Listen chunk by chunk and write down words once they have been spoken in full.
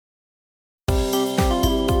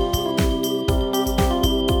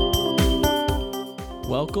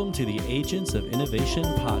Welcome to the Agents of Innovation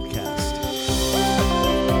podcast.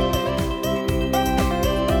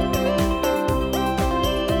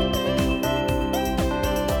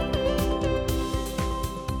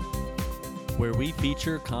 Where we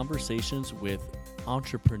feature conversations with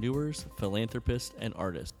entrepreneurs, philanthropists, and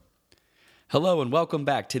artists. Hello and welcome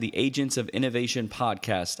back to the Agents of Innovation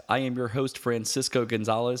podcast. I am your host, Francisco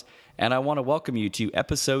Gonzalez, and I want to welcome you to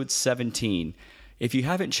episode 17. If you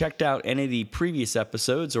haven't checked out any of the previous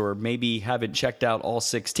episodes, or maybe haven't checked out all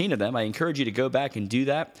 16 of them, I encourage you to go back and do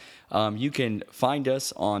that. You can find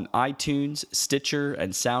us on iTunes, Stitcher,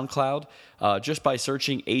 and SoundCloud just by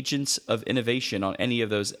searching Agents of Innovation on any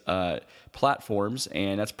of those platforms,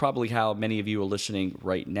 and that's probably how many of you are listening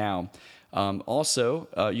right now. Also,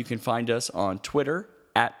 you can find us on Twitter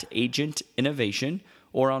at Agent Innovation,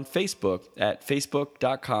 or on Facebook at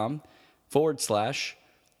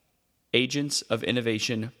facebook.com/Agents of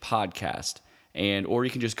Innovation podcast. Or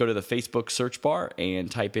you can just go to the Facebook search bar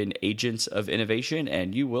and type in Agents of Innovation,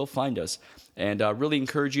 and you will find us. And I really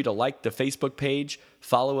encourage you to like the Facebook page,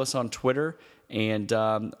 follow us on Twitter, and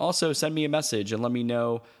also send me a message and let me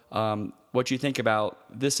know what you think about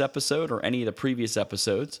this episode or any of the previous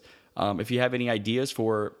episodes. If you have any ideas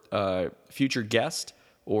for future guests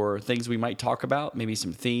or things we might talk about, maybe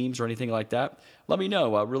some themes or anything like that, let me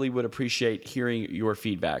know. I really would appreciate hearing your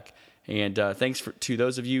feedback. And thanks to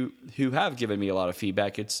those of you who have given me a lot of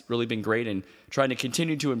feedback. It's really been great, and trying to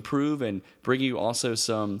continue to improve and bring you also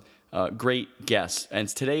some great guests. And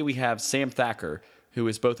today we have Sam Thacker, who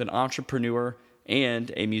is both an entrepreneur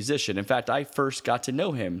and a musician. In fact, I first got to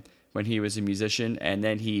know him when he was a musician, and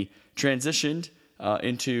then he transitioned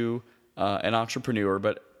into an entrepreneur.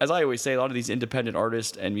 But as I always say, a lot of these independent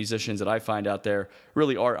artists and musicians that I find out there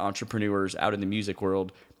really are entrepreneurs out in the music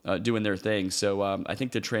world doing their thing. So I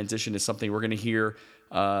think the transition is something we're going to hear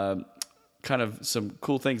kind of some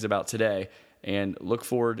cool things about today, and look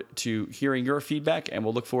forward to hearing your feedback, and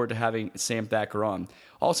we'll look forward to having Sam Thacker on.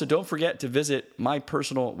 Also, don't forget to visit my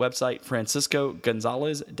personal website,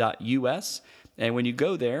 franciscogonzalez.us, and when you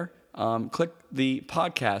go there, click the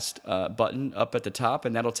podcast button up at the top,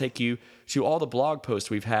 and that'll take you to all the blog posts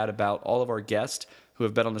we've had about all of our guests who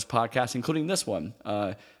have been on this podcast, including this one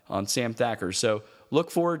on Sam Thacker. So look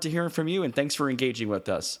forward to hearing from you, and thanks for engaging with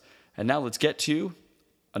us. And now let's get to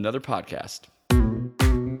another podcast.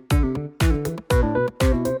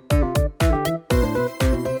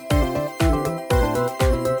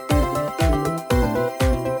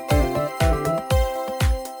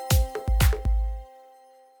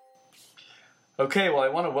 Okay, well, I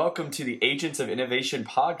want to welcome to the Agents of Innovation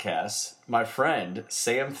podcast my friend,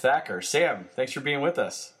 Sam Thacker. Sam, thanks for being with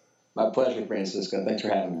us. My pleasure, Francisco. Thanks for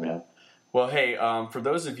having me, man. Well, hey, for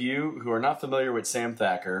those of you who are not familiar with Sam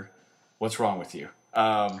Thacker, what's wrong with you?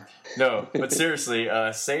 No, but seriously,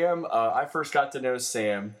 Sam, I first got to know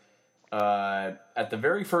Sam at the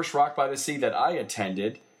very first Rock by the Sea that I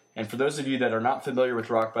attended. And for those of you that are not familiar with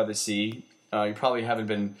Rock by the Sea, you probably haven't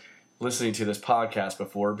been listening to this podcast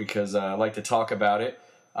before, because I like to talk about it.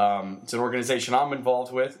 It's an organization I'm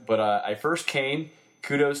involved with, but I first came,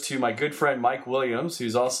 kudos to my good friend Mike Williams,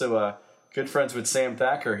 who's also good friends with Sam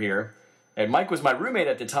Thacker here. And Mike was my roommate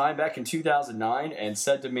at the time back in 2009, and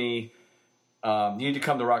said to me, you need to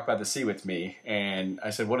come to Rock by the Sea with me. And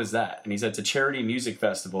I said, what is that? And he said, it's a charity music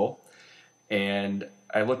festival. And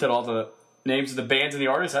I looked at all the names of the bands and the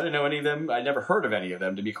artists. I didn't know any of them. I'd never heard of any of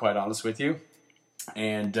them, to be quite honest with you.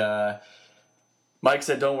 And Mike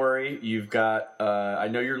said, don't worry, you've got, I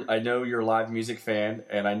know you're a live music fan,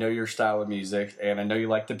 and I know your style of music, and I know you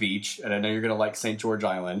like the beach, and I know you're going to like St. George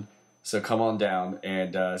Island, so come on down.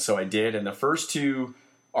 And so I did, and the first two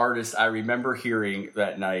artists I remember hearing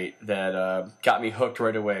that night that got me hooked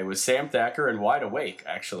right away was Sam Thacker and Wide Awake,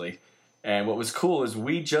 actually. And what was cool is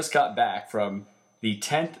we just got back from the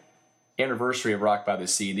 10th anniversary of Rock by the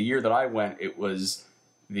Sea. The year that I went, it was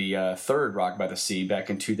the third Rock by the Sea back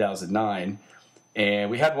in 2009. And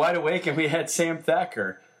we had Wide Awake and we had Sam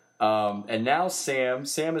Thacker. And now Sam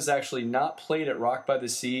has actually not played at Rock by the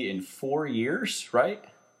Sea in 4 years, right?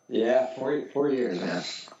 Yeah, 4 years, man.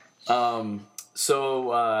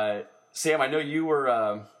 So Sam, I know you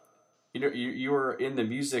were you were in the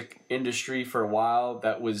music industry for a while.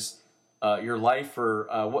 That was your life for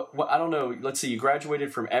what I don't know. Let's see, you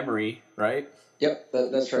graduated from Emory, right? Yep,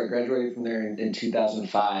 that's right. Graduated from there in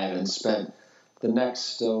 2005, and spent the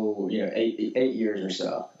next 8 years or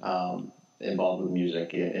so involved with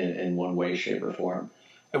music in one way, shape, or form.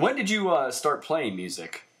 And when did you start playing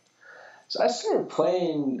music? So I started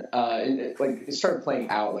playing out like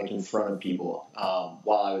in front of people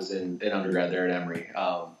while I was in undergrad there at Emory.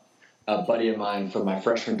 a buddy of mine from my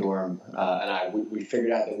freshman dorm we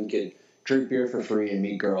figured out that we could drink beer for free and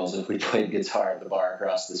meet girls if we played guitar at the bar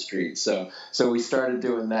across the street. So we started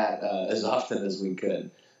doing that as often as we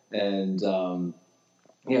could, and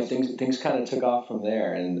things kind of took off from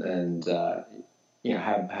there, and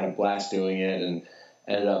had a blast doing it, and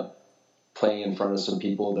ended up playing in front of some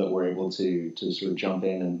people that were able to sort of jump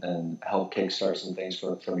in and help kickstart some things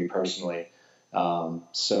for me personally.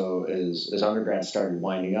 So as undergrad started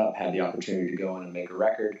winding up, had the opportunity to go in and make a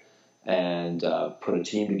record, and put a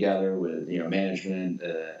team together with management,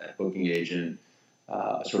 a booking agent,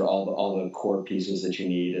 sort of all the core pieces that you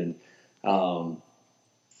need. And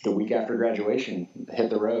the week after graduation, hit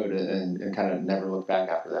the road and kind of never looked back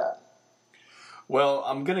after that. Well,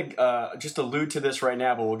 I'm going to just allude to this right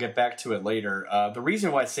now, but we'll get back to it later. The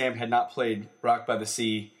reason why Sam had not played Rock by the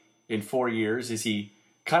Sea in 4 years is he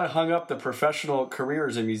kind of hung up the professional career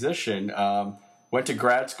as a musician. Went to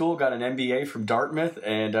grad school, got an MBA from Dartmouth,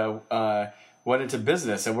 and went into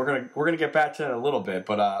business. And we're gonna get back to that in a little bit.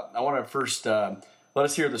 But I want to first let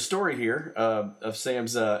us hear the story here of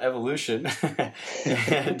Sam's evolution.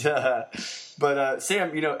 But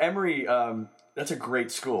Sam, Emory, that's a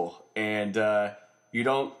great school, and you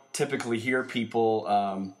don't typically hear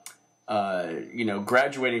people,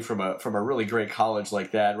 graduating from a really great college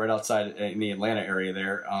like that, right outside in the Atlanta area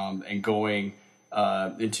there, and going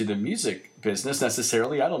into the music business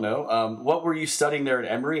necessarily. I don't know. What were you studying there at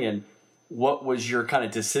Emory, and what was your kind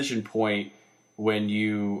of decision point when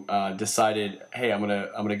you decided, hey, I'm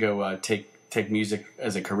gonna go take music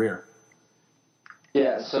as a career?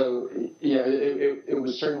 Yeah, so it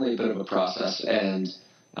was certainly a bit of a process, and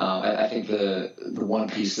I think the one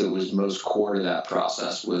piece that was most core to that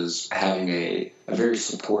process was having a very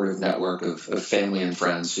supportive network of family and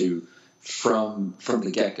friends who, from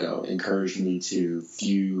the get-go, encouraged me to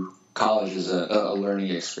view college as a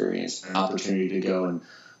learning experience, an opportunity to go and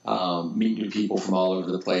meet new people from all over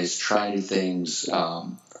the place, try new things,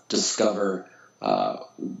 discover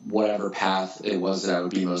whatever path it was that I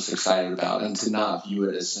would be most excited about, and to not view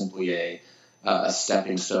it as simply a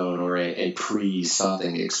stepping stone or a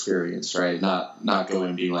pre-something experience, right? Not go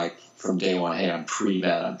and be like from day one, hey, I'm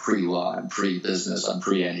pre-med, I'm pre-law, I'm pre-business, I'm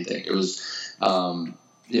pre-anything. It was,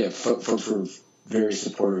 folks were very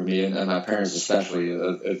supportive of me, and my parents especially,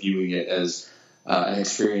 of viewing it as an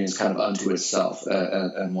experience kind of unto itself,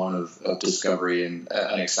 and one of discovery and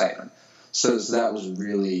excitement. So that was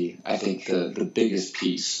really, I think, the biggest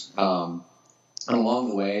piece. And along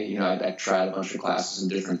the way, I tried a bunch of classes in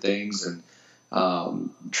different things, and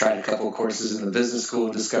tried a couple of courses in the business school,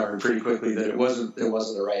 and discovered pretty quickly that it wasn't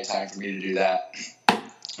the right time for me to do that.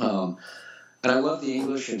 And I loved the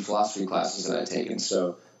English and philosophy classes that I'd taken,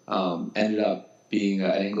 so ended up being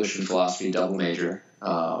an English and philosophy double major,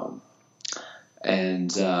 but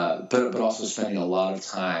also spending a lot of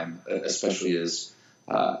time, especially as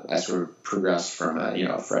I sort of progressed from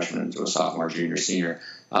a freshman to a sophomore, junior, senior,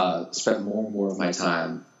 spent more and more of my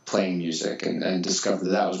time playing music, and discovered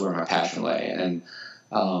that was where my passion lay. And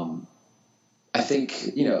I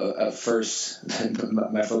think, at first,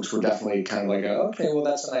 my folks were definitely kind of like, okay, well,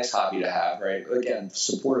 that's a nice hobby to have, right? Again,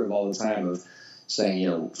 supportive all the time of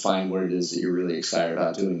saying, find what it is that you're really excited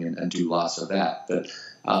about doing, and do lots of that. But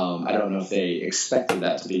I don't know if they expected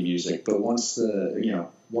that to be music, but once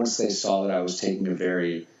they saw that I was taking a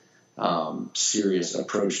very serious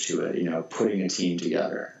approach to it, putting a team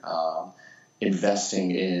together,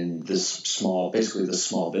 investing in this small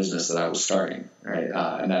business that I was starting, right?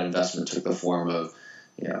 And that investment took the form of,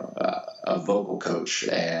 a vocal coach,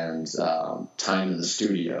 and time in the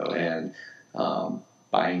studio, and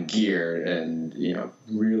buying gear, and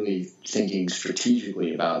really thinking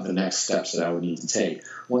strategically about the next steps that I would need to take.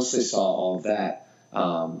 Once they saw all of that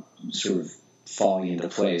sort of falling into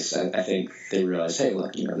place, I think they realized, hey,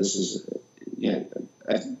 look, this is,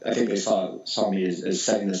 I think they saw me as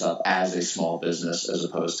setting this up as a small business, as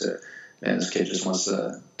opposed to, man, this kid just wants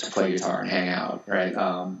to play guitar and hang out, right?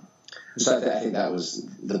 So I think that was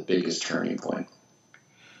the biggest turning point.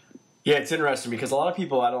 Yeah, it's interesting because a lot of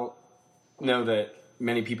people, I don't know that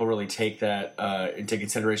many people really take that into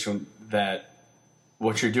consideration, that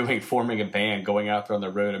what you're doing, forming a band, going out there on the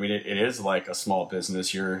road. I mean, it is like a small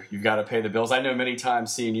business. You've got to pay the bills. I know many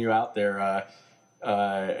times seeing you out there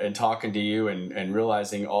and talking to you, and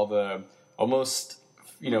realizing all the almost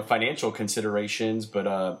financial considerations,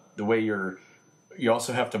 but the way you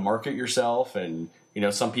also have to market yourself, and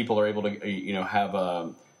some people are able to have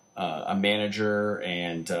a manager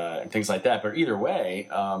and things like that. But either way,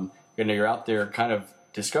 you're out there kind of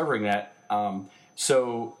discovering that.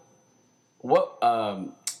 So what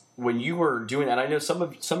when you were doing that, I know some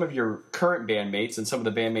of your current bandmates and some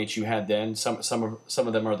of the bandmates you had then, some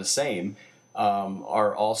of them are the same,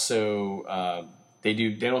 are also they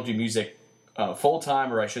don't do music full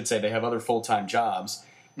time, or I should say they have other full time jobs.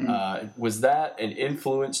 Was that an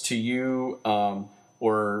influence to you,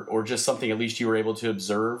 or just something at least you were able to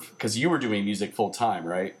observe, because you were doing music full time,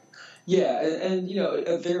 right? Yeah, and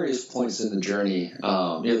at various points in the journey,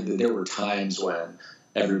 there were times when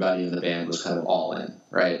everybody in the band was kind of all in,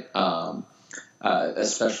 right?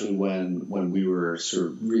 Especially when we were sort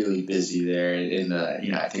of really busy there in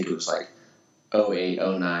the, I think it was like 08,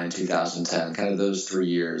 09, 2010, kind of those 3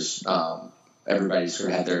 years. Everybody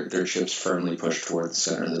sort of had their chips firmly pushed toward the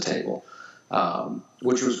center of the table,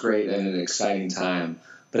 which was great and an exciting time.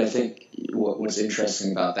 But I think what's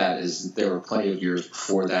interesting about that is there were plenty of years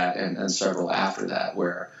before that and several after that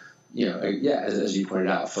where, as you pointed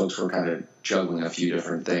out, folks were kind of juggling a few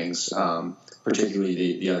different things,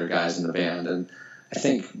 particularly the other guys in the band. And I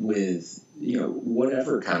think with,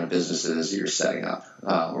 whatever kind of business it is that you're setting up,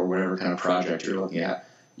 or whatever kind of project you're looking at,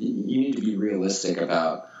 you need to be realistic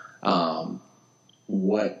about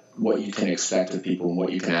what you can expect of people and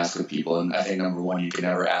what you can ask of people. And I think, number one, you can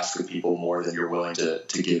never ask of people more than you're willing to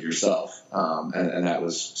give yourself. And that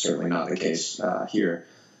was certainly not the case here.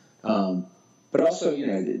 But also,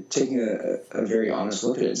 taking a very honest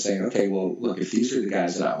look at it and saying, okay, well, look, if these are the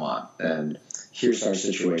guys that I want, and here's our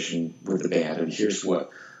situation with the band, and here's what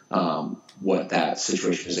that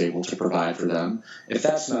situation is able to provide for them. If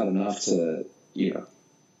that's not enough to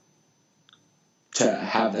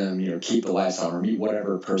have them, keep the lights on or meet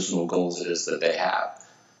whatever personal goals it is that they have,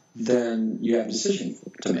 then you have a decision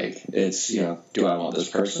to make. It's, do I want this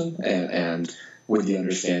person? And with the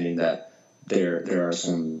understanding that there are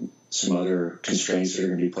some other constraints that are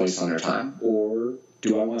going to be placed on their time, or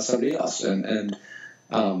do I want somebody else? And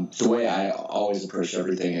the way I always approach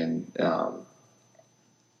everything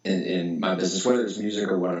in my business, whether it's music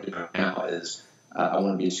or what I'm doing now, is I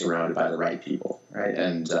want to be surrounded by the right people, right?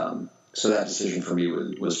 And so that decision for me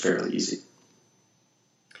was fairly easy.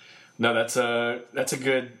 No, that's a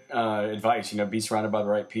good advice. Be surrounded by the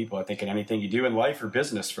right people. I think in anything you do in life or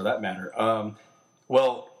business, for that matter.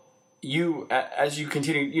 Well, you, as you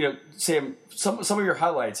continue, Sam, some of your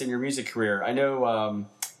highlights in your music career. I know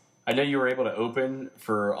you were able to open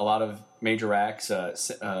for a lot of major acts.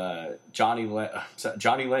 Johnny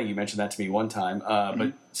Lang, you mentioned that to me one time.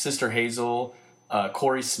 But Sister Hazel,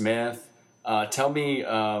 Corey Smith. Tell me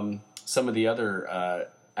some of the other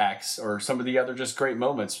acts or some of the other just great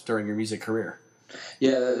moments during your music career.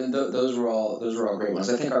 Yeah, those were all great ones.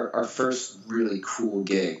 I think our first really cool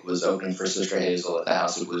gig was opening for Sister Hazel at the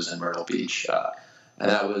House of Blues in Myrtle Beach, and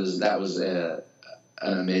that was an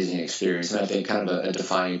amazing experience. And I think kind of a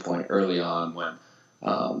defining point early on when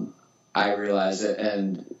I realized it,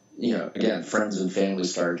 and again, friends and family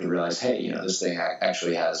started to realize, hey, this thing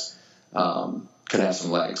actually has could have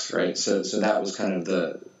some legs, right? So that was kind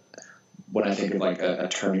of when I think of like a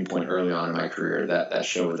turning point early on in my career, that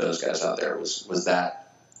show with those guys out there was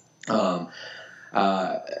that. The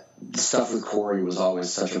stuff with Corey was always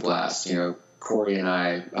such a blast. Corey and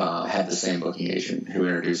I had the same booking agent who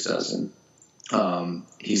introduced us, and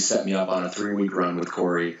he set me up on a 3-week run with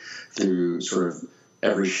Corey through sort of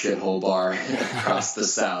every shithole bar across the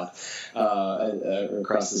South,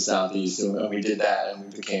 across the Southeast, and we did that, and we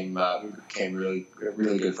became really,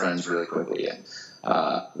 really good friends really quickly. And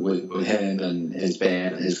with him and his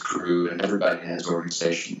band and his crew and everybody in his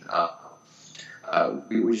organization,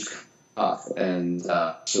 we just off. And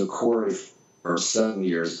so Corey, for 7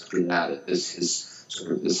 years after that, as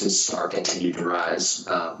his star continued to rise,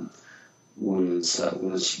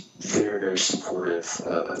 was very, very supportive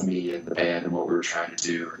of me and the band and what we were trying to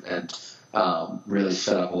do, and really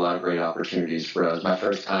set up a lot of great opportunities for us. My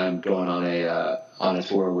first time going on a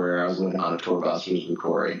tour where I was living on a tour bus was with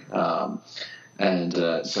Corey, and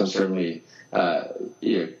so certainly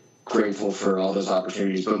grateful for all those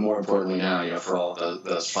opportunities, but more importantly now, for all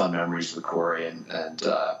those fun memories with Corey and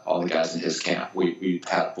all the guys in his camp. We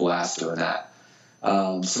had a blast doing that.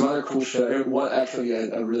 Some other cool show. A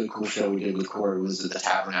really cool show we did with Corey was at the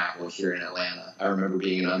Tabernacle here in Atlanta. I remember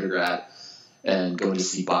being an undergrad and going to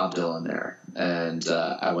see Bob Dylan there. And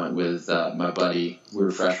I went with my buddy. We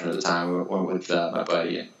were freshmen at the time. We went with my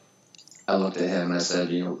buddy, and I looked at him and I said,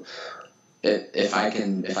 if I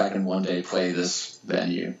can one day play this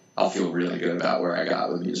venue, I'll feel really good about where I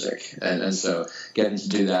got with music. And so getting to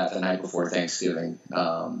do that the night before Thanksgiving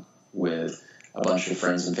with a bunch of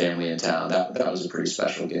friends and family in town, that was a pretty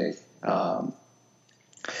special gig.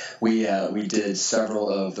 We did several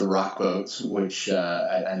of the Rock Boats, which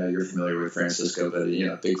I know you're familiar with, Francisco,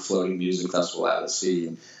 but big floating music festival out at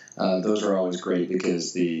sea. those are always great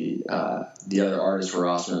because the other artists were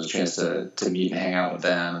awesome. It was a chance to meet and hang out with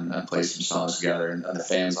them and play some songs together. And the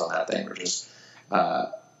fans on that thing were just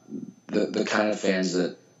the kind of fans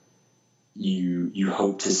that you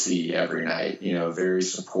hope to see every night. Very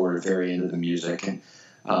supportive, very into the music,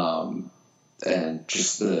 and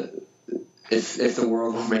just if the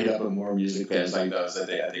world were made up of more music fans like those, I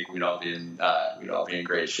think we'd all be in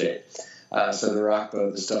great shape. So the Rock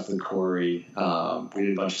Boat, the stuff with Corey, we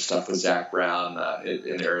did a bunch of stuff with Zach Brown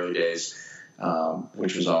in the early days,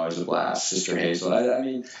 which was always a blast. Sister Hazel. I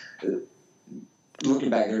mean, looking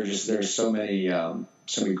back, there's so many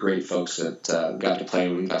great folks that got to play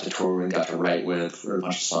with, got to tour with, got to write with. Wrote a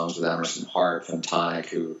bunch of songs with Emerson Hart from Tonic,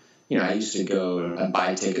 who I used to go and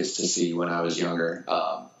buy tickets to see when I was younger.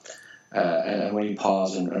 And when you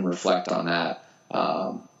pause and reflect on that,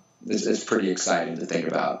 it's pretty exciting to think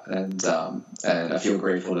about, and I feel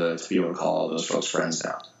grateful to be able to call all those folks friends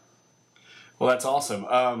now. Well, that's awesome.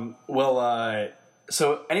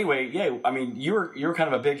 So anyway, yeah, I mean, you were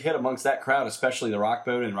kind of a big hit amongst that crowd, especially the Rock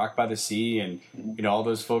Boat and Rock by the Sea, and all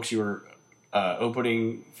those folks you were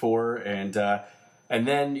opening for, and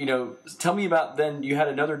then tell me about then you had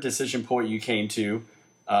another decision point you came to.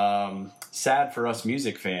 Sad for us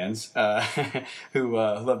music fans who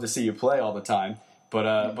love to see you play all the time. But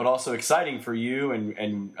also exciting for you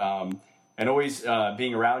and always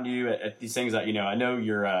being around you at these things that I know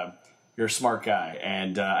you're a smart guy,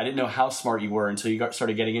 and I didn't know how smart you were until you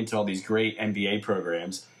started getting into all these great MBA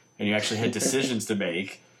programs and you actually had decisions to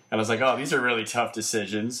make, and I was like, oh, these are really tough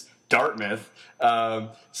decisions. Dartmouth.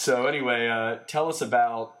 So anyway, tell us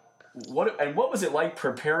about what was it like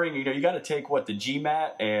preparing? You got to take the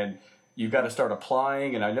GMAT, and you've got to start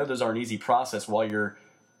applying, and I know those aren't an easy process while you're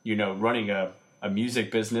running a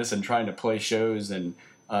music business and trying to play shows, and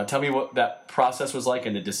tell me what that process was like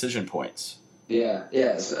and the decision points. Yeah.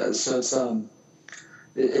 So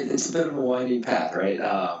it's a bit of a winding path, right?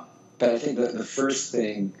 But I think that the first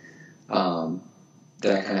thing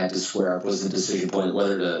that I kind of had to square up was the decision point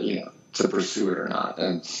whether to pursue it or not.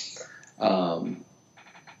 And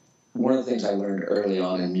one of the things I learned early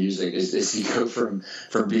on in music is you go from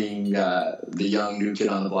being the young new kid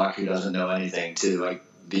on the block who doesn't know anything to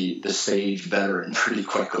the stage veteran pretty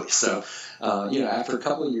quickly. So, after a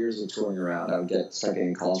couple of years of touring around, I would start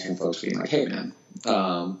getting calls from folks being like, hey, man,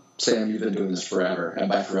 Sam, you've been doing this forever. And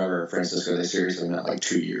by forever, Francisco, they seriously meant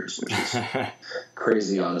 2 years, which is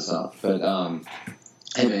crazy on its own. But,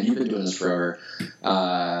 hey, man, you've been doing this forever.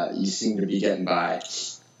 You seem to be getting by.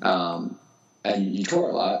 And you tour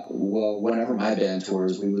a lot. Well, whenever my band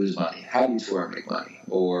tours, we lose money. How do you tour and make money?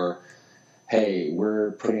 Or, hey,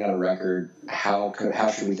 we're putting out a record. How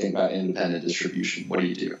should we think about independent distribution? What do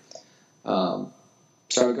you do?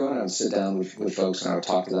 So I would go and I would sit down with folks, and I would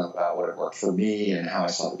talk to them about what had worked for me and how I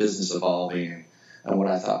saw the business evolving and what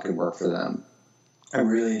I thought could work for them. I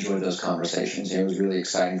really enjoyed those conversations. It was really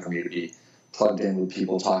exciting for me to be plugged in with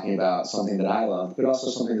people talking about something that I loved, but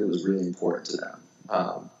also something that was really important to them,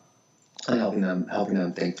 and helping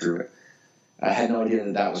them think through it. I had no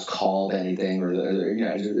idea that was called anything, or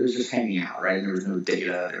it was just hanging out, right? There was no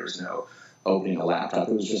data, there was no opening a laptop.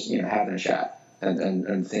 It was just having a chat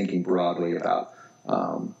and thinking broadly about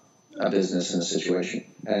a business and a situation,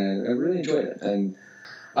 and I really enjoyed it. And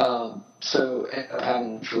so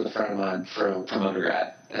having lunch with a friend of mine from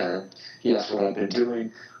undergrad, and he asked what I'd been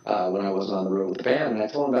doing when I wasn't on the road with the band, and I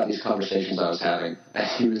told him about these conversations I was having, and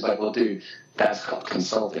he was like, well, dude, that's called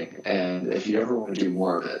consulting, and if you ever want to do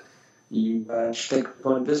more of it, you should think of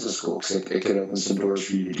going to business school, because it could open some doors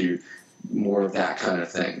for you to do more of that kind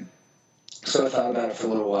of thing. So I thought about it for a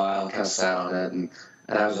little while, kind of sat on it, and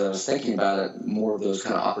as I was thinking about it, more of those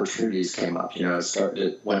kind of opportunities came up.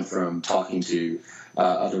 It went from talking to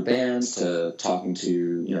other bands to talking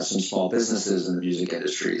to some small businesses in the music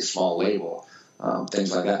industry, a small label,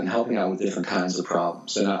 things like that, and helping out with different kinds of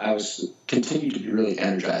problems. And I was continued to be really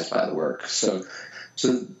energized by the work. So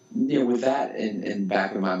with that in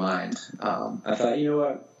back of my mind, I thought,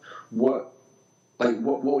 what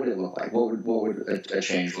would it look like? What would a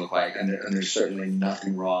change look like? And there's certainly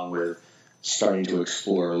nothing wrong with starting to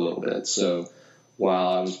explore a little bit. So while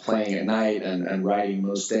I was playing at night and writing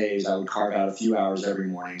most days, I would carve out a few hours every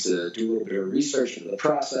morning to do a little bit of research into the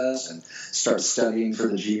process and start studying for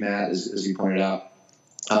the GMAT, as you pointed out.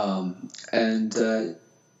 And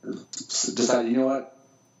decided,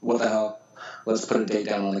 what the hell? Let's put a date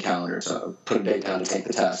down on the calendar. So put a date down to take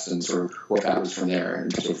the test and sort of work backwards from there in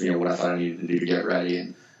terms of what I thought I needed to do to get ready,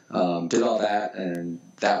 and did all that, and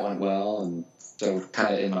that went well. And so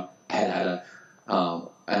kind of in my head had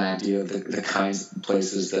an idea of the kinds of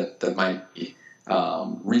places that might be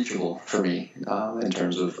reachable for me in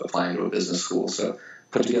terms of applying to a business school. So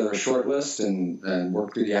put together a short list and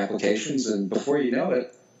work through the applications, and before you know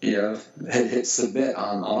it, hit submit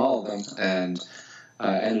on all of them, and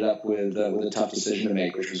ended up with a tough decision to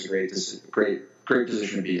make, which was a great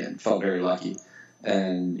position to be in. Felt very lucky,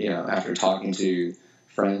 and after talking to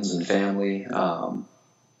friends and family,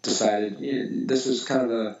 decided this was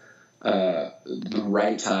kind of the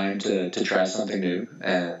right time to try something new.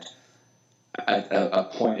 And at a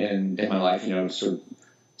point in my life, sort of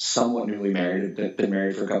somewhat newly married, been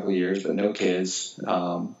married for a couple of years, but no kids.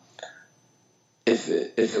 If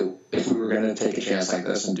we were going to take a chance like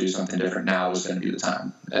this and do something different, now was going to be the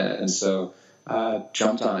time. And so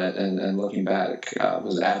jumped on it, and looking back,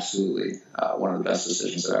 was absolutely one of the best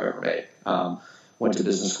decisions that I've ever made. Went to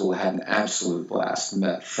business school, had an absolute blast,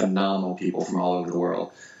 met phenomenal people from all over the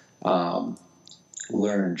world,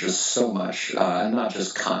 learned just so much, and not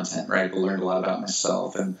just content, right, but learned a lot about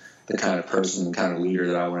myself and the kind of person and kind of leader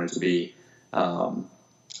that I wanted to be. And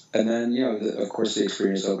then, of course, the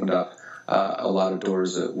experience opened up a lot of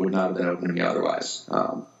doors that would not have been open to me otherwise.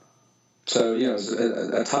 So, it was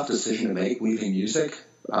a tough decision to make, leaving music.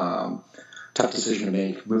 Tough decision to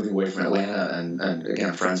make, moving away from Atlanta and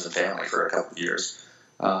again, friends and family for a couple of years,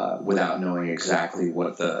 without knowing exactly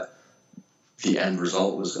what the end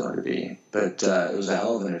result was going to be. But it was a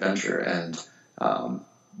hell of an adventure, and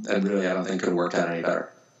really, I don't think could have worked out any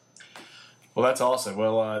better. Well, that's awesome.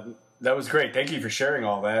 Well, that was great. Thank you for sharing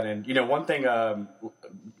all that. And, one thing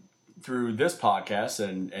through this podcast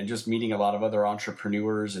and just meeting a lot of other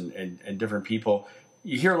entrepreneurs and different people,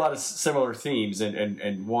 you hear a lot of similar themes.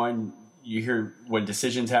 And one, you hear when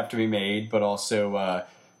decisions have to be made, but also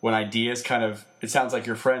when ideas it sounds like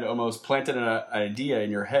your friend almost planted an idea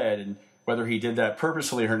in your head, and whether he did that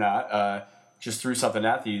purposefully or not, just threw something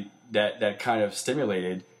at you that kind of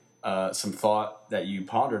stimulated some thought that you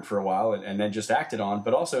pondered for a while and then just acted on.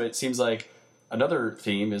 But also it seems like another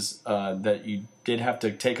theme is that you did have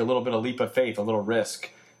to take a little bit of leap of faith, a little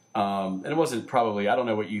risk. And it wasn't probably, I don't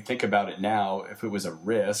know what you think about it now, if it was a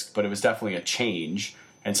risk, but it was definitely a change.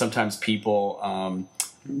 And sometimes people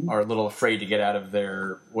are a little afraid to get out of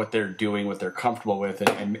what they're doing, what they're comfortable with,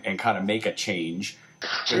 and kind of make a change.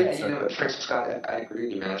 Yeah, Francis Scott, I agree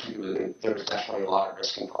with you, man. I think there was definitely a lot of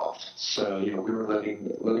risk involved. So, we were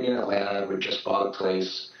living in Atlanta. We just bought a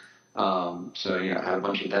place. So, had a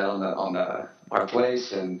bunch of debt on our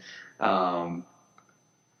place, and the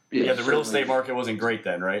real estate market wasn't great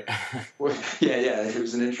then, right? yeah, it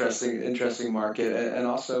was an interesting market, and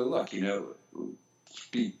also, look,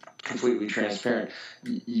 be completely transparent.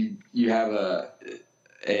 You have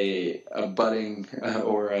a budding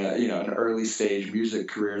or an early stage music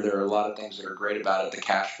career. There are a lot of things that are great about it. The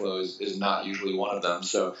cash flow is not usually one of them.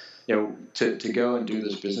 So to go and do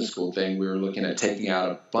this business school thing, we were looking at taking out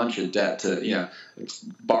a bunch of debt to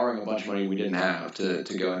borrowing a bunch of money we didn't have to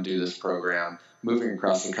go and do this program. Moving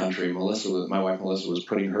across the country, my wife Melissa was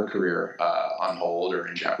putting her career on hold or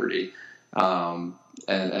in jeopardy.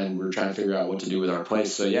 And we're trying to figure out what to do with our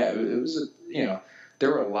place. So yeah, it was there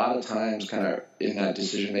were a lot of times kind of in that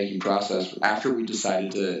decision-making process after we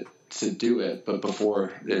decided to do it, but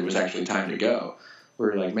before it was actually time to go, we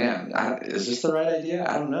were like, man, is this the right idea?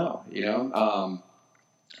 I don't know,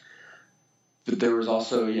 but there was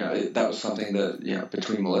also, that was something that,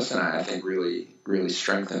 between Melissa and I think really, really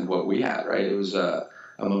strengthened what we had, right? It was a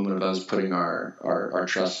moment of us putting our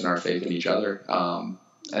trust and our faith in each other,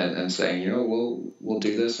 and saying, we'll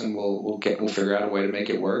do this, and we'll figure out a way to make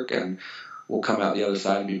it work, and we'll come out the other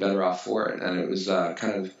side and be better off for it. And it was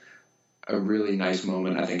kind of a really nice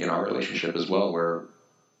moment, I think, in our relationship as well, where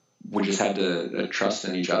we just had to trust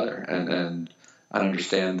in each other and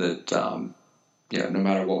understand that, no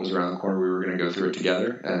matter what was around the corner, we were going to go through it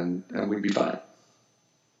together, and we'd be fine.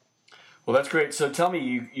 Well, that's great. So tell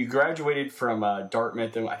me, you graduated from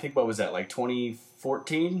Dartmouth, and I think, what was that, like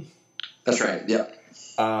 2014? That's right. Yep.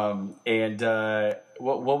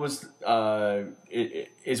 What was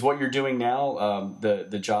is what you're doing now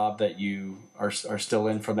the job that you are still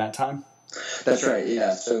in from that time? That's right.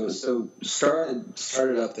 Yeah. So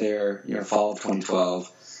started up there, fall of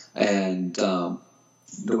 2012, and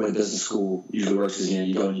the way business school usually works is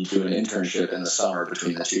you go and you do an internship in the summer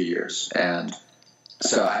between the 2 years, and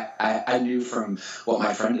so I knew from what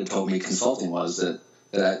my friend had told me consulting was that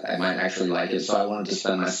I might actually like it, so I wanted to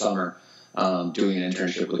spend my summer doing an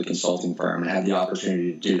internship with a consulting firm, and had the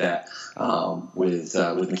opportunity to do that with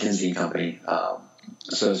McKinsey & Company.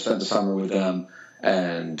 So I spent the summer with them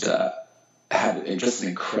and had just an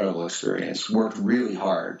incredible experience. Worked really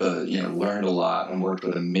hard, but learned a lot, and worked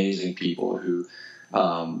with amazing people who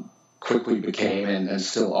quickly became and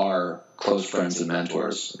still are close friends and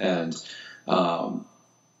mentors. And,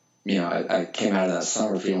 I came out of that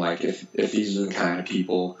summer feeling like if these are the kind of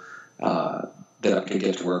people that I could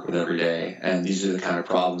get to work with every day, and these are the kind of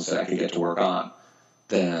problems that I could get to work on,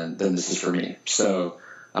 then this is for me. So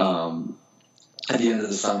at the end of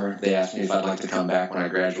the summer, they asked me if I'd like to come back when I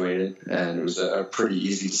graduated, and it was a pretty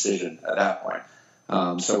easy decision at that point.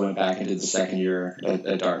 So I went back and did the second year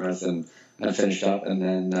at Dartmouth and finished up, and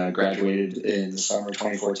then graduated in the summer of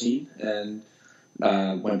 2014, and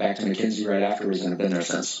went back to McKinsey right afterwards, and have been there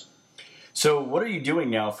since. So what are you doing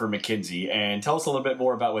now for McKinsey? And tell us a little bit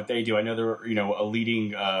more about what they do. I know they're a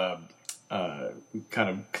leading kind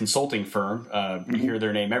of consulting firm. You hear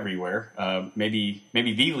their name everywhere. Maybe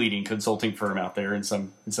the leading consulting firm out there in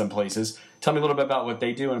some places. Tell me a little bit about what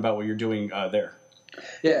they do and about what you're doing there.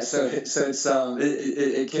 Yeah, so it's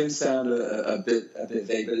it can sound a bit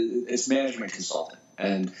vague, but it's management consulting.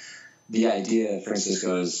 And the idea,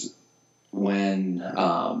 Francisco, is when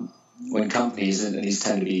companies, and these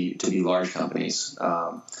tend to be large companies,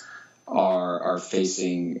 are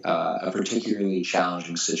facing a particularly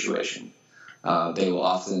challenging situation, they will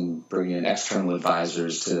often bring in external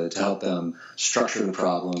advisors to help them structure the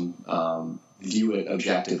problem, view it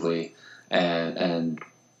objectively, and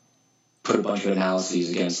put a bunch of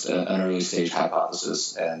analyses against an early stage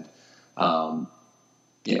hypothesis, and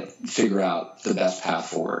figure out the best path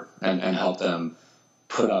forward, and help them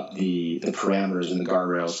put up the parameters and the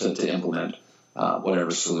guardrails to implement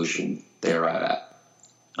whatever solution they arrive at.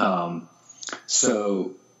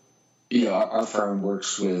 So, our firm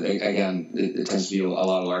works with, again, it tends to be a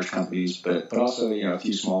lot of large companies, but also, a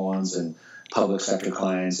few small ones, and public sector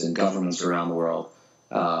clients and governments around the world.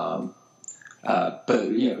 But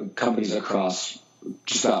companies across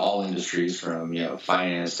just about all industries, from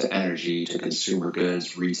finance to energy to consumer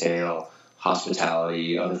goods, retail,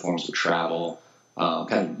 hospitality, other forms of travel,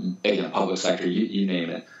 kind of, again, public sector, you name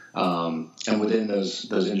it. And within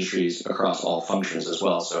those industries across all functions as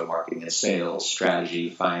well, so marketing and sales, strategy,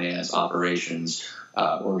 finance, operations,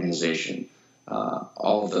 organization,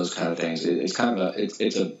 all of those kind of things. It's kind of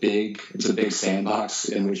it's a big sandbox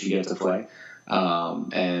in which you get to play.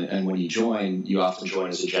 And when you join, you often join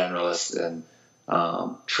as a generalist and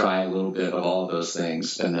try a little bit of all of those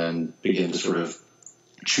things, and then begin to sort of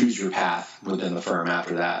choose your path within the firm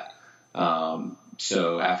after that.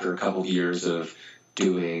 So after a couple of years of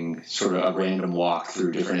doing sort of a random walk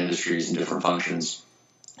through different industries and different functions,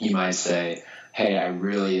 you might say, hey, I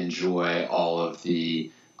really enjoy all of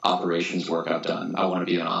the operations work I've done. I want to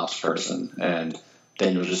be an ops person. And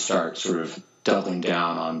then you'll just start sort of doubling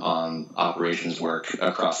down on operations work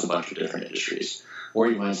across a bunch of different industries. Or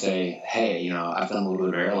you might say, hey, I've done a little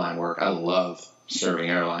bit of airline work. I love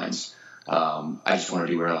serving airlines. I just want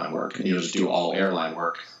to do airline work. And you'll just do all airline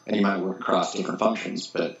work. And you might work across different functions,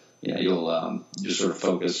 but you'll sort of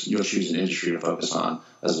focus. You'll choose an industry to focus on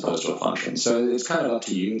as opposed to a function. So it's kind of up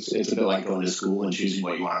to you. It's a bit like going to school and choosing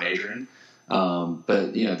what you want to major in.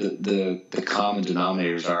 But the common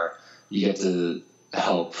denominators are you get to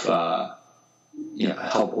help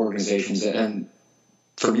help organizations, and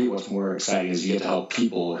for me, what's more exciting is you get to help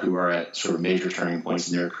people who are at sort of major turning points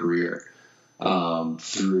in their career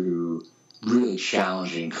through really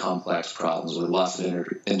challenging, complex problems with lots of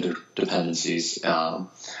interdependencies, and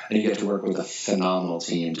you get to work with a phenomenal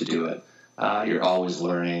team to do it. You're always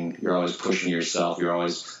learning, you're always pushing yourself, you're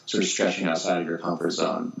always sort of stretching outside of your comfort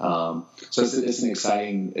zone. So it's an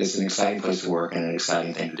exciting place to work and an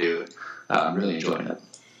exciting thing to do. I'm really enjoying it.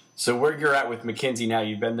 So where you're at with McKinsey now,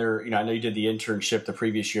 you've been there, I know you did the internship the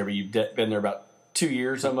previous year, but you've been there about 2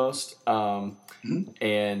 years almost.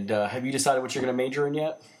 And have you decided what you're going to major in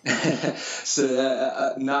yet?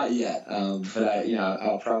 So not yet, but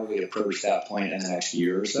I'll probably approach that point in the next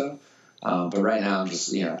year or so. But right now I'm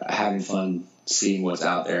just having fun seeing what's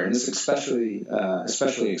out there, and it's especially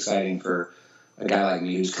exciting for a guy like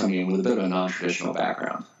me who's coming in with a bit of a non-traditional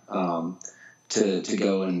background, to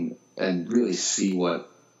go and really see what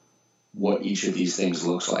each of these things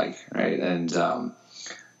looks like, right? And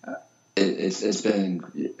it's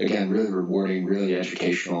been, again, really rewarding, really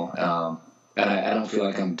educational, and I don't feel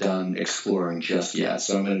like I'm done exploring just yet.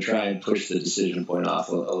 So I'm going to try and push the decision point off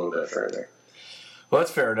a little bit further. Well,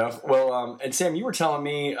 that's fair enough. Well, and Sam, you were telling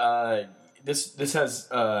me this has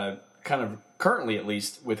kind of currently, at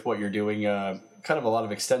least with what you're doing, kind of a lot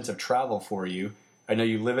of extensive travel for you. I know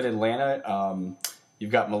you live in Atlanta.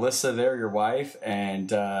 You've got Melissa there, your wife, and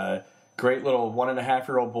great little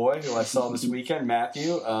 1.5-year-old boy who I saw this weekend,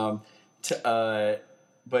 Matthew.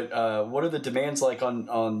 what are the demands like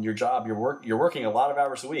on your job? You're working a lot of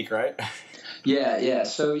hours a week, right? Yeah.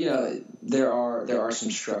 So there are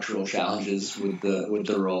some structural challenges with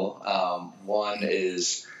the role. One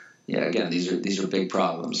is, again, these are big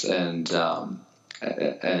problems and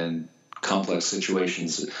complex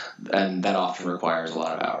situations, and that often requires a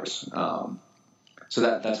lot of hours. So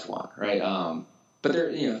that's one, right? But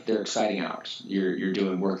they're exciting hours. You're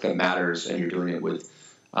doing work that matters, and you're doing it with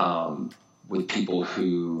people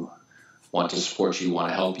who want to support you, want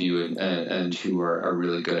to help you, and who are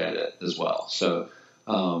really good at it as well. So,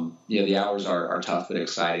 the hours are tough but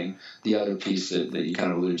exciting. The other piece that you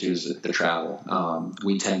kind of alluded to is the travel.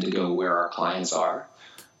 We tend to go where our clients are,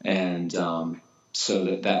 and so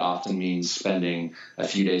that often means spending a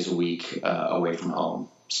few days a week away from home.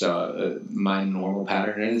 So my normal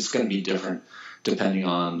pattern, and it's going to be different depending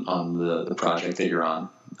on the project that you're on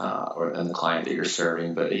and the client that you're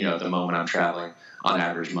serving. But, at the moment I'm traveling on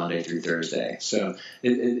average Monday through Thursday. So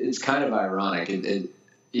it's kind of ironic.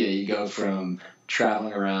 You go from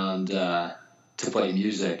traveling around to play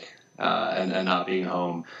music and not being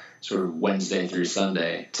home sort of Wednesday through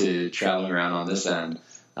Sunday to traveling around on this end,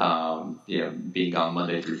 being gone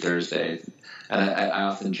Monday through Thursday. And I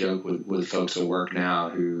often joke with folks at work now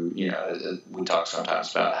who, we talk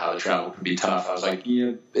sometimes about how the travel can be tough. I was like,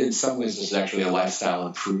 in some ways this is actually a lifestyle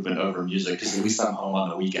improvement over music, because at least I'm home on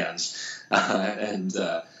the weekends and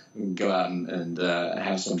go out and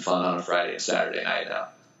have some fun on a Friday and Saturday night now.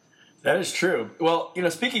 That is true. Well,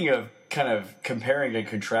 speaking of kind of comparing and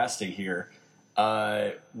contrasting here,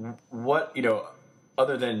 what,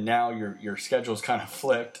 other than now your schedule's kind of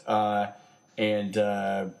flipped and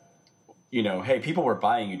hey, people were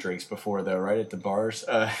buying you drinks before, though, right, at the bars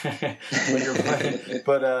when you're playing.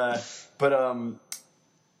 But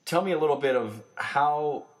tell me a little bit of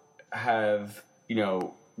how have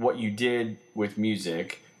what you did with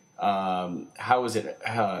music. How has it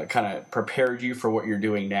kind of prepared you for what you're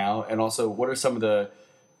doing now, and also what are some of the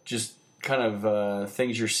just kind of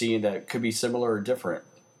things you're seeing that could be similar or different?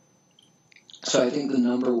 So I think the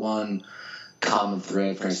number one common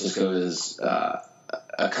thread, Francisco, is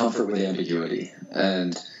a comfort with ambiguity.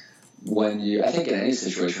 And I think in any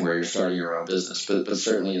situation where you're starting your own business, but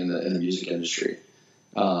certainly in the music industry,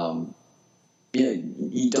 you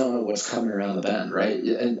don't know what's coming around the bend, right?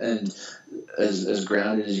 And as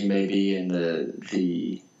grounded as you may be in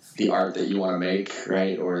the art that you want to make,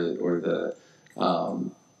 right, or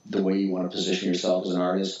the way you want to position yourself as an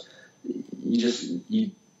artist,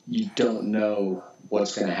 you don't know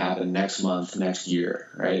what's going to happen next month, next year,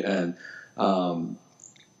 right?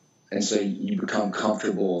 And so you become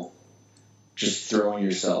comfortable just throwing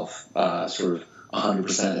yourself sort of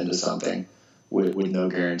 100% into something with no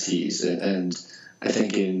guarantees. And I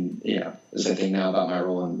think as I think now about my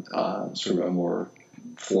role in sort of a more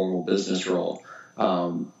formal business role,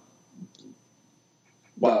 while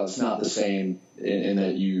it's not the same in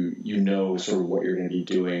that you sort of what you're going to be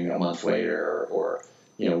doing a month later or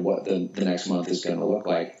what the next month is going to look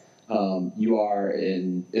like, you are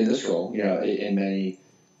in this role, in many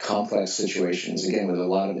complex situations, again, with a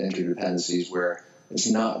lot of interdependencies where it's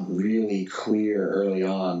not really clear early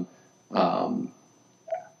on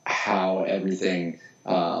how everything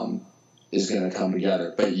is going to come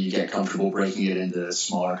together. But you get comfortable breaking it into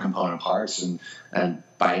smaller component parts and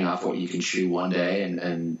biting off what you can chew one day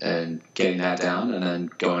and getting that down, and then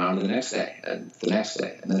going on to the next day and the next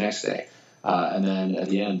day and the next day. And then at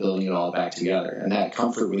the end, building it all back together. And that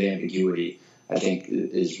comfort with ambiguity, I think,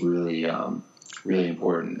 is really really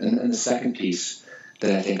important. And the second piece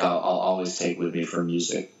that I think I'll always take with me for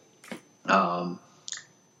music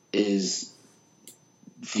is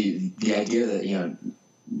the idea that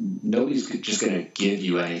nobody's just going to give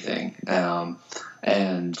you anything,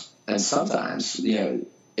 and sometimes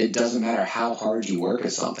it doesn't matter how hard you work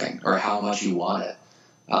at something or how much you want it.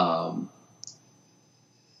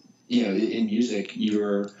 In music,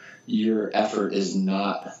 your effort is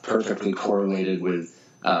not perfectly correlated with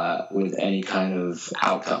any kind of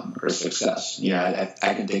outcome or success.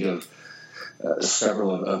 I can think of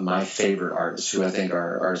several of my favorite artists who I think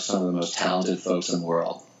are some of the most talented folks in the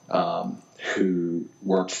world, who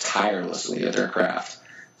worked tirelessly at their craft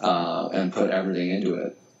and put everything into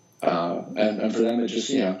it. And for them, it just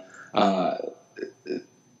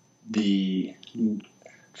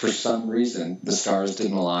for some reason the stars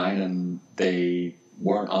didn't align and they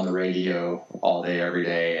weren't on the radio all day every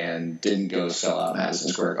day and didn't go sell out Madison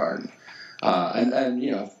Square Garden.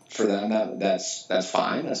 And for them that's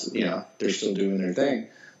fine. That's they're still doing their thing.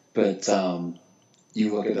 But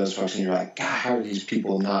you look at those folks and you're like, God, how are these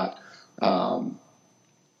people not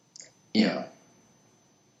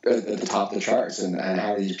at the top of the charts, and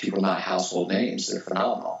how are these people not household names? They're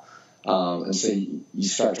phenomenal. And so you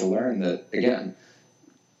start to learn that, again,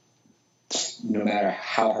 no matter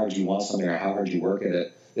how hard you want something or how hard you work at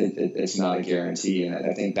it, it's not a guarantee. And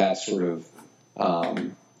I think that sort of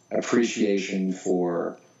appreciation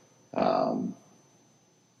for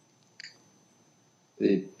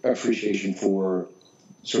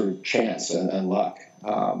sort of chance and luck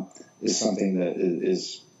is something that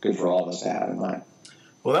is good for all of us to have in mind.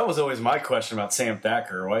 Well, that was always my question about Sam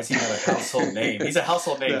Thacker. Why is he not a household name? He's a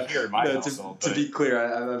household name here in my household. To be clear,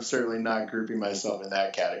 I'm certainly not grouping myself in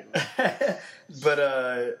that category. But,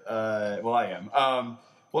 well, I am.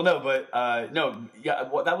 Well, no, but, no, yeah,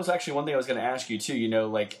 well, that was actually one thing I was going to ask you, too. You know,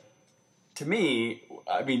 like, to me,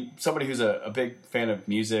 I mean, somebody who's a big fan of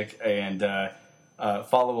music and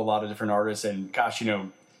follow a lot of different artists, and, gosh, you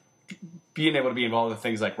know, being able to be involved with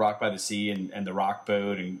things like Rock by the Sea and the Rock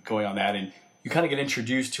Boat and going on that, and you kind of get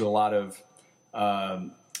introduced to a lot of,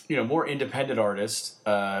 you know, more independent artists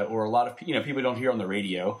or a lot of, you know, people you don't hear on the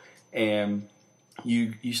radio. And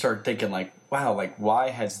you start thinking like, wow, like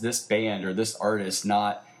why has this band or this artist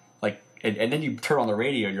not like, and then you turn on the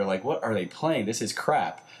radio and you're like, what are they playing? This is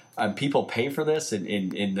crap. People pay for this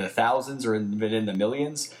in the thousands or in the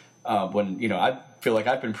millions. When, you know, I feel like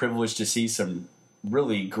I've been privileged to see some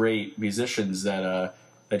really great musicians that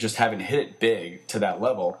just haven't hit it big to that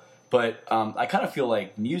level. But I kind of feel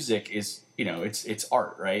like music is, you know, it's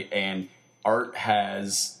art, right? And art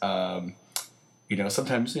has, you know,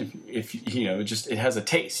 sometimes if you know, it has a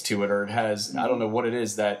taste to it, or it has, I don't know what it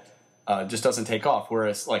is that just doesn't take off.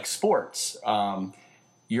 Whereas like sports,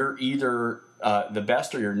 you're either the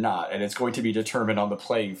best or you're not, and it's going to be determined on the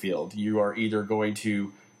playing field. You are either going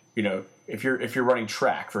to, you know, if you're running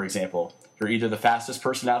track, for example, you're either the fastest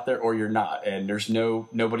person out there or you're not, and there's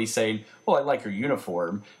nobody saying, well, I like your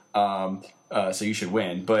uniform, so you should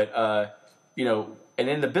win. But you know, and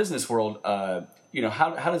in the business world, you know,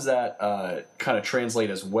 how does that kind of translate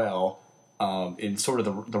as well in sort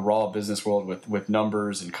of the raw business world with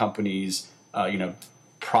numbers and companies, you know,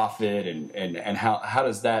 profit and how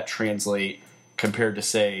does that translate compared to,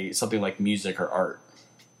 say, something like music or art?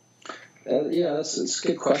 Yeah, that's a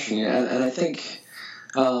good question. Yeah, and I think,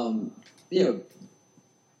 you know,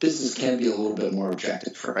 business can be a little bit more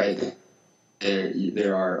objective, right?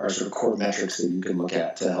 There are sort of core metrics that you can look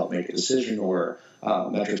at to help make a decision, or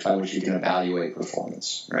metrics by which you can evaluate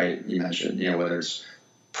performance, right? You mentioned, you know, whether it's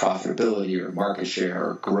profitability or market share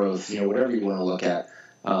or growth, you know, whatever you want to look at,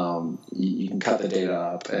 you can cut the data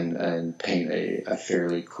up and paint a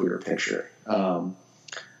fairly clear picture.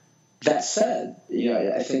 That said, you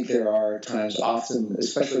know, I think there are times, often,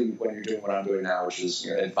 especially when you're doing what I'm doing now, which is,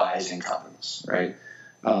 you know, advising companies, right?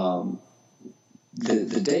 The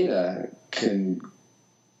data can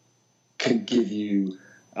give you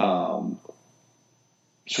sort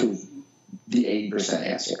of the 80%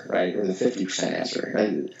 answer, right, or the 50% answer.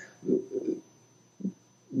 Right?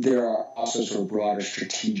 There are also sort of broader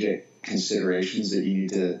strategic considerations that you need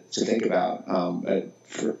to think about at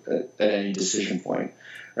any decision point,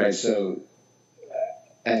 right? So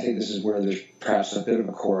I think this is where there's perhaps a bit of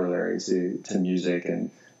a corollary to music and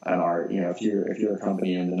art. You know, if you're a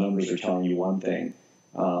company and the numbers are telling you one thing,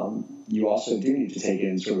 you also do need to take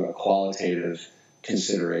in sort of a qualitative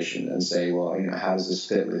consideration and say, well, you know, how does this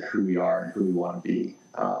fit with who we are and who we want to be?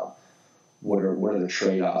 What are the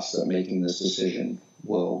trade-offs that making this decision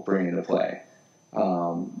will bring into play?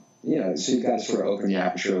 You know, so you've got to sort of open the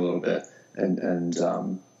aperture a little bit and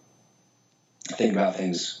think about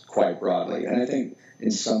things quite broadly. And I think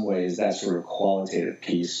in some ways that sort of qualitative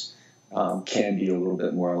piece can be a little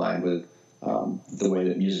bit more aligned with the way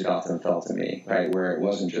that music often felt to me, right? Where it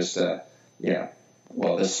wasn't just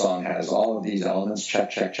well, this song has all of these elements,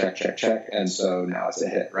 check, and so now it's a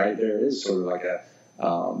hit, right? There is sort of like a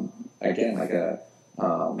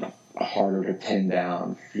harder to pin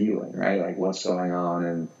down feeling, right? Like what's going on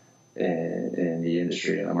in the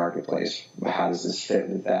industry, in the marketplace. How does this fit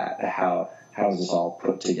with that? How is this all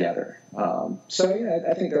put together? So yeah,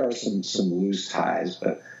 I think there are some loose ties,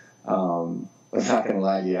 but I'm not going to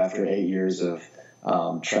lie to you. After 8 years of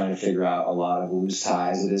trying to figure out a lot of loose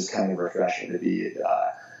ties, it is kind of refreshing to be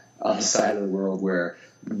on the side of the world where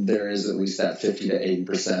there is at least that 50 to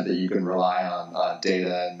 80% that you can rely on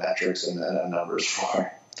data and metrics and numbers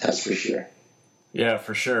for. That's for sure. Yeah,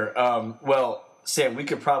 for sure. Well, Sam, we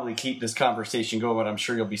could probably keep this conversation going, but I'm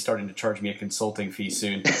sure you'll be starting to charge me a consulting fee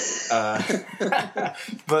soon.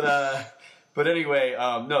 But anyway,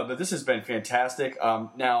 no, but this has been fantastic.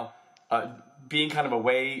 Now, being kind of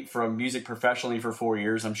away from music professionally for 4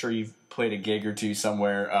 years, I'm sure you've played a gig or two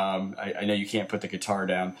somewhere. I know you can't put the guitar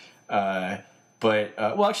down. But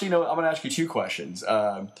well, actually, no. I'm going to ask you two questions.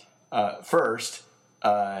 First,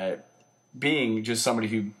 being just somebody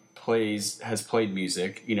who has played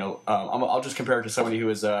music, I'll just compare it to somebody who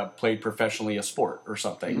has played professionally a sport or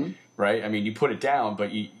something, Mm-hmm. right? I mean, you put it down,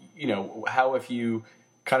 but how if you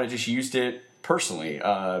kind of just used it personally?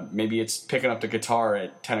 Maybe it's picking up the guitar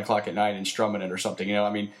at 10 o'clock at night and strumming it or something, I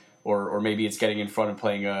mean, or maybe it's getting in front and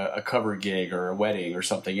playing a cover gig or a wedding or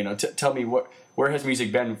something, tell me where has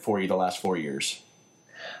music been for you the last 4 years?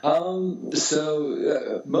 Most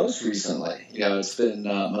recently, it's been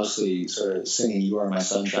mostly sort of singing "You Are My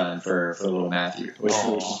Sunshine" for little Matthew, which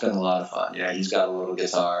has been a lot of fun. He's got a little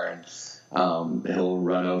guitar, and he'll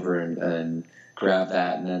run over and grab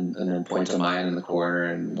that, and then point to mine in the corner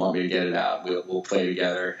and want me to get it out. We'll play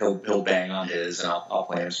together. He'll bang on his, and I'll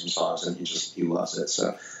play him some songs, and he loves it.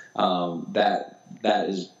 So that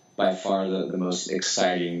is by far the most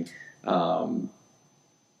exciting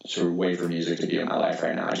sort of way for music to be in my life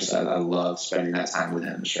right now. I love spending that time with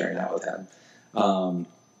him and sharing that with him.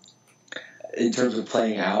 In terms of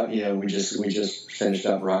playing out, we just finished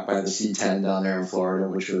up Rock by the Sea 10 down there in Florida,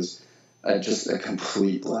 which was just a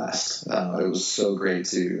complete blast. It was so great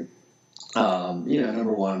to,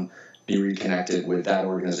 number one, be reconnected with that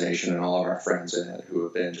organization and all of our friends in it who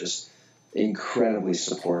have been just incredibly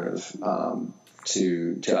supportive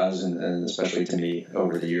to us and especially to me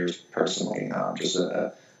over the years personally. Just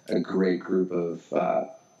a great group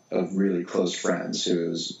of really close friends who it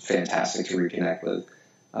was fantastic to reconnect with.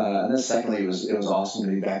 And then secondly, it was awesome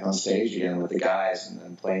to be back on stage again with the guys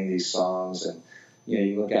and playing these songs. And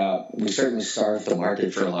you look out. We certainly starved the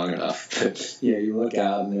market for long enough. But you look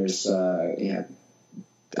out and there's I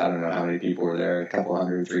don't know how many people were there, a couple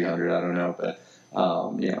hundred, 300, I don't know, but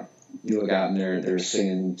you look out and they're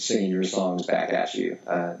singing your songs back at you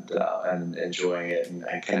and enjoying it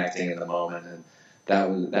and connecting in the moment. And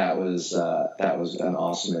that was an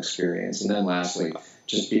awesome experience. And then lastly,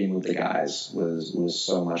 just being with the guys was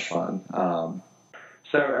so much fun.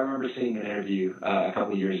 So I remember seeing an interview a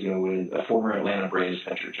couple of years ago with a former Atlanta Braves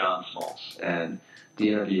pitcher, John Smoltz, and the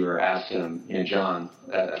interviewer asked him, John,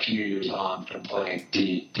 a few years on from playing, do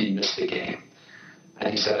you miss the game? And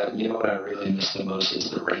he said, what I really miss the most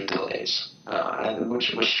is the rain delays,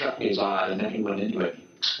 which struck me as odd. And then he went into it and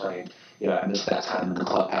explained, I miss that time in the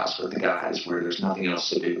clubhouse with the guys where there's nothing else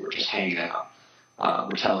to do. We're just hanging out.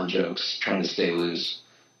 We're telling jokes, trying to stay loose.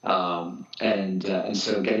 And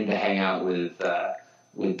so getting to hang out with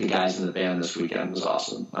the guys in the band this weekend was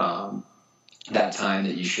awesome. That time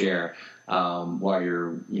that you share while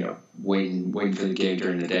you're, waiting for the gig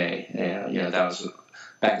during the day. That was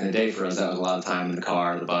back in the day for us. That was a lot of time in the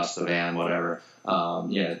car, the bus, the van, whatever.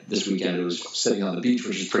 This weekend it was sitting on the beach,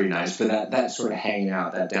 which is pretty nice. But that sort of hanging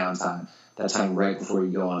out, that downtime, that time right before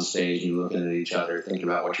you go on stage, you looking at each other, thinking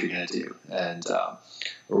about what you're going to do, and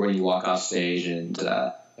or when you walk off stage and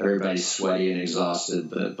everybody's sweaty and exhausted,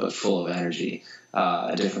 but full of energy,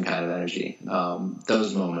 a different kind of energy.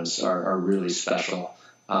 Those moments are really special.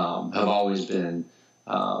 Have always been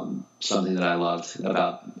something that I loved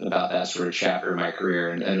about that sort of chapter of my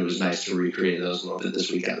career, and it was nice to recreate those a little bit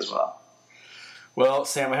this weekend as well. Well,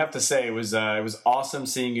 Sam, I have to say it was awesome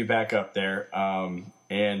seeing you back up there,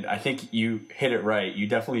 and I think you hit it right. You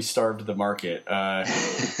definitely starved the market,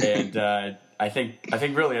 and I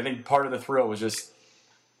think part of the thrill was just,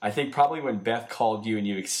 I think probably when Beth called you and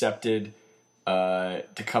you accepted to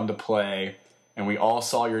come to play, and we all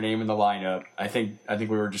saw your name in the lineup. I think we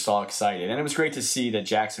were just all excited, and it was great to see that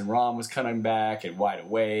Jackson Rahm was coming back, and Wide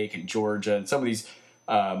Awake, and Georgia, and some of these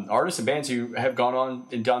artists and bands who have gone on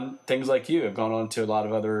and done things like you, have gone on to a lot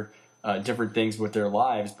of other different things with their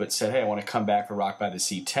lives, but said, hey, I want to come back for Rock by the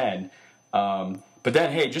Sea 10. But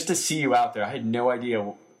then, hey, just to see you out there, I had no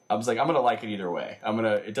idea. I was like, I'm going to like it either way.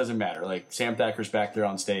 It doesn't matter. Like, Sam Thacker's back there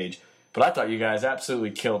on stage. But I thought you guys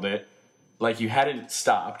absolutely killed it. Like, you hadn't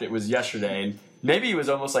stopped. It was yesterday. And maybe it was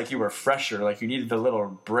almost like you were fresher, like you needed a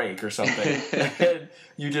little break or something. And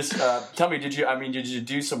you just, tell me, did you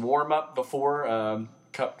do some warm-up before, a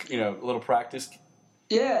little practice?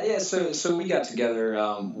 Yeah. So we got together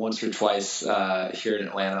once or twice here in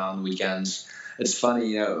Atlanta on the weekends. It's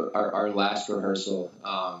funny, our last rehearsal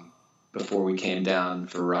before we came down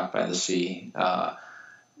for Rock by the Sea.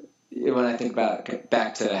 When I think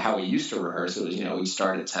back to how we used to rehearse, it was we'd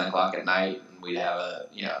start at 10 o'clock at night and we'd have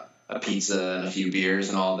a pizza and a few beers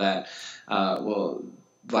and all that.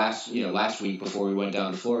 Last week before we went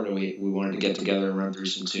down to Florida, we wanted to get together and run through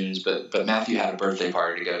some tunes, but Matthew had a birthday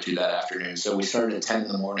party to go to that afternoon, so we started at 10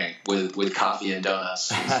 in the morning with coffee and donuts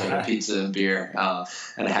instead of pizza and beer,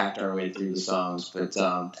 and hacked our way through the songs. But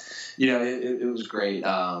it was great,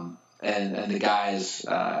 and the guys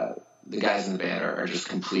the guys in the band are just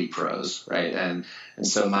complete pros, right? And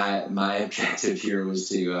so my objective here was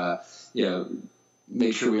to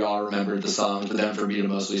make sure we all remembered the songs, but then for me to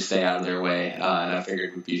mostly stay out of their way. And I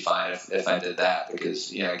figured it would be fine if I did that,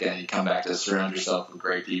 because, again, you come back to surround yourself with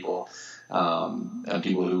great people, and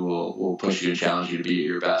people who will push you and challenge you to be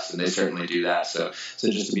your best. And they certainly do that. So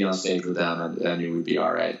just to be on stage with them, I knew we'd be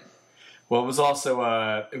all right. Well, it was also,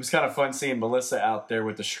 it was kind of fun seeing Melissa out there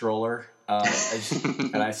with the stroller.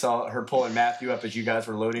 And I saw her pulling Matthew up as you guys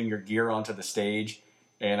were loading your gear onto the stage.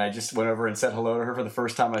 And I just went over and said hello to her for the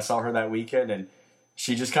first time I saw her that weekend. And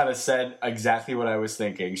she just kind of said exactly what I was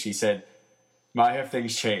thinking. She said, "My, have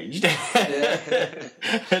things changed?"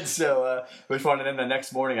 And so it was fun. And then the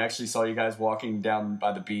next morning, I actually saw you guys walking down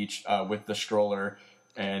by the beach with the stroller.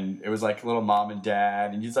 And it was like little mom and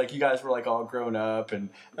dad. And it's like you guys were like all grown up. And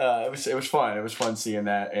it was fun. It was fun seeing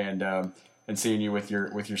that and seeing you with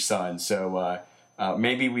your son. So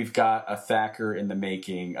maybe we've got a Thacker in the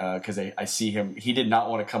making, because I see him. He did not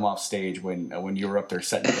want to come off stage when you were up there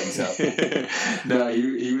setting things up. No,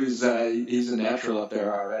 he's a natural up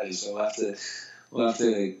there already. So we'll have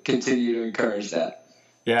to continue to encourage that.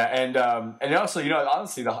 Yeah, and also,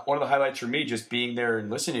 honestly, one of the highlights for me just being there and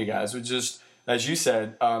listening to you guys was just, as you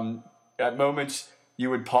said, at moments you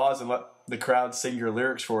would pause and let the crowd sing your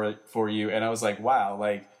lyrics for you, and I was like, wow,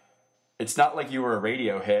 like. It's not like you were a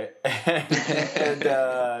radio hit, and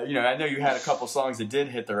I know you had a couple songs that did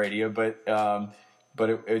hit the radio, but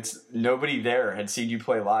it's nobody there had seen you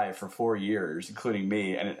play live for 4 years, including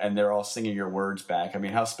me, and they're all singing your words back. I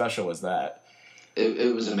mean, how special was that?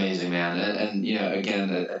 It was amazing, man, and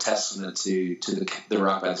again, a testament to the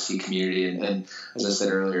Rock by the Sea community, and as I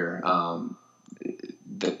said earlier,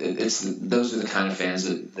 those are the kind of fans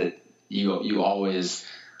that you always.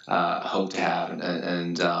 Hope to have,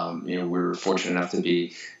 and we were fortunate enough to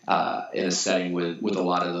be in a setting with a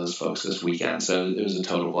lot of those folks this weekend. So it was a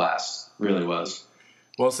total blast, really was.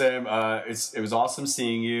 Well, Sam, it was awesome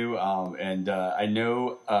seeing you, and I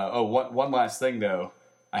know. One last thing though,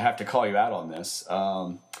 I have to call you out on this.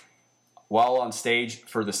 While on stage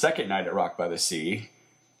for the second night at Rock by the Sea,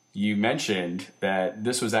 you mentioned that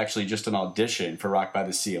this was actually just an audition for Rock by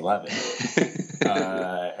the Sea 11,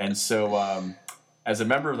 and so. As a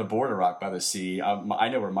member of the board of Rock by the Sea, I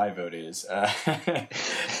know where my vote is. So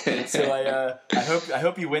I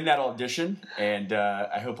hope you win that audition, and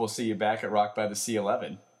I hope we'll see you back at Rock by the Sea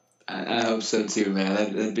 11. I hope so too, man.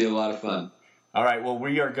 That'd be a lot of fun. All right. Well,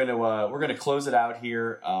 we're gonna close it out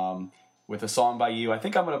here with a song by you. I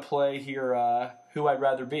think I'm gonna play here "Who I'd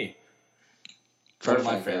Rather Be." One of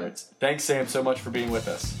my favorites. Man. Thanks, Sam, so much for being with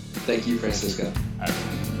us. Thank you, Francisco. All right.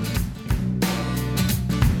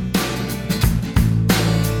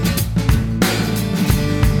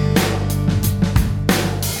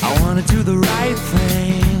 I wanna do the right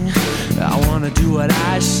thing, I wanna do what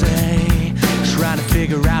I say, trying to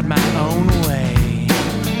figure out my own way.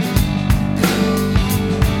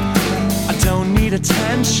 I don't need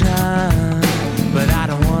attention, but I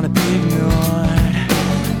don't wanna be ignored.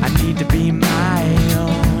 I need to be my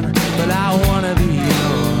own, but I wanna be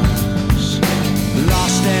yours.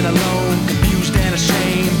 Lost and alone, confused and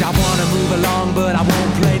ashamed, I wanna move along, but I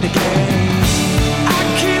won't play the game. I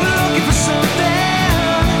keep looking for something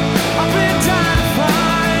I've been trying to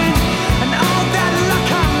find, and all that luck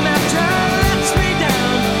I'm after lets me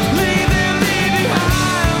down, leaving me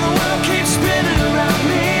behind. The world keeps spinning around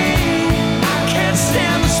me, I can't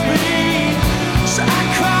stand the speed, so I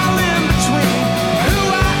crawl in between who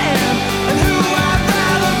I am and who I'd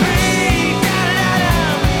rather be.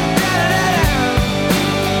 Da-da-da-da, da-da-da-da,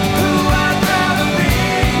 who I'd rather be.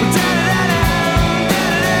 Da-da-da-da,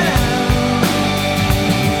 da-da-da-da.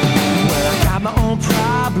 Well, I got my own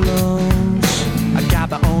problems, I got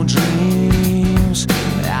my own dreams.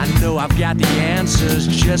 I know I've got the answers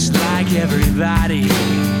just like everybody.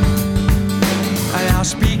 And I'll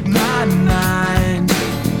speak my mind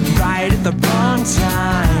right at the wrong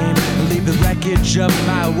time, leave the wreckage of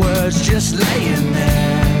my words just laying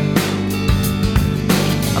there.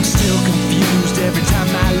 I'm still confused every time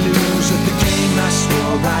I lose at the game I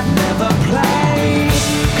swore I'd never play.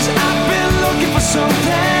 'Cause I've been looking for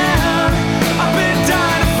something I've been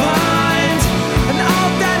dying to find, and all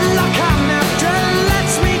that luck I'm after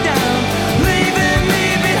lets me down, leaving me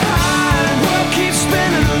behind. World keeps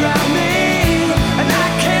spinning around me, and I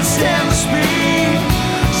can't stand the speed,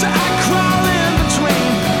 so I crawl in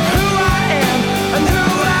between who I am and who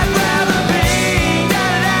I'd rather be.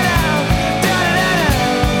 Da-da-da-da, da-da-da-da,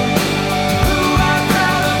 who I'd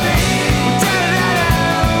rather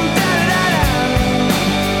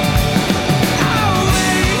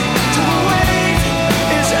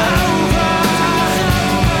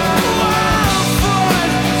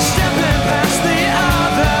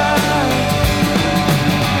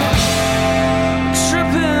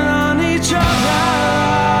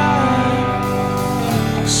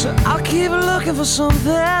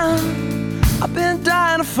something I've been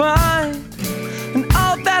dying to find, and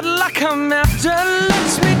all that luck I'm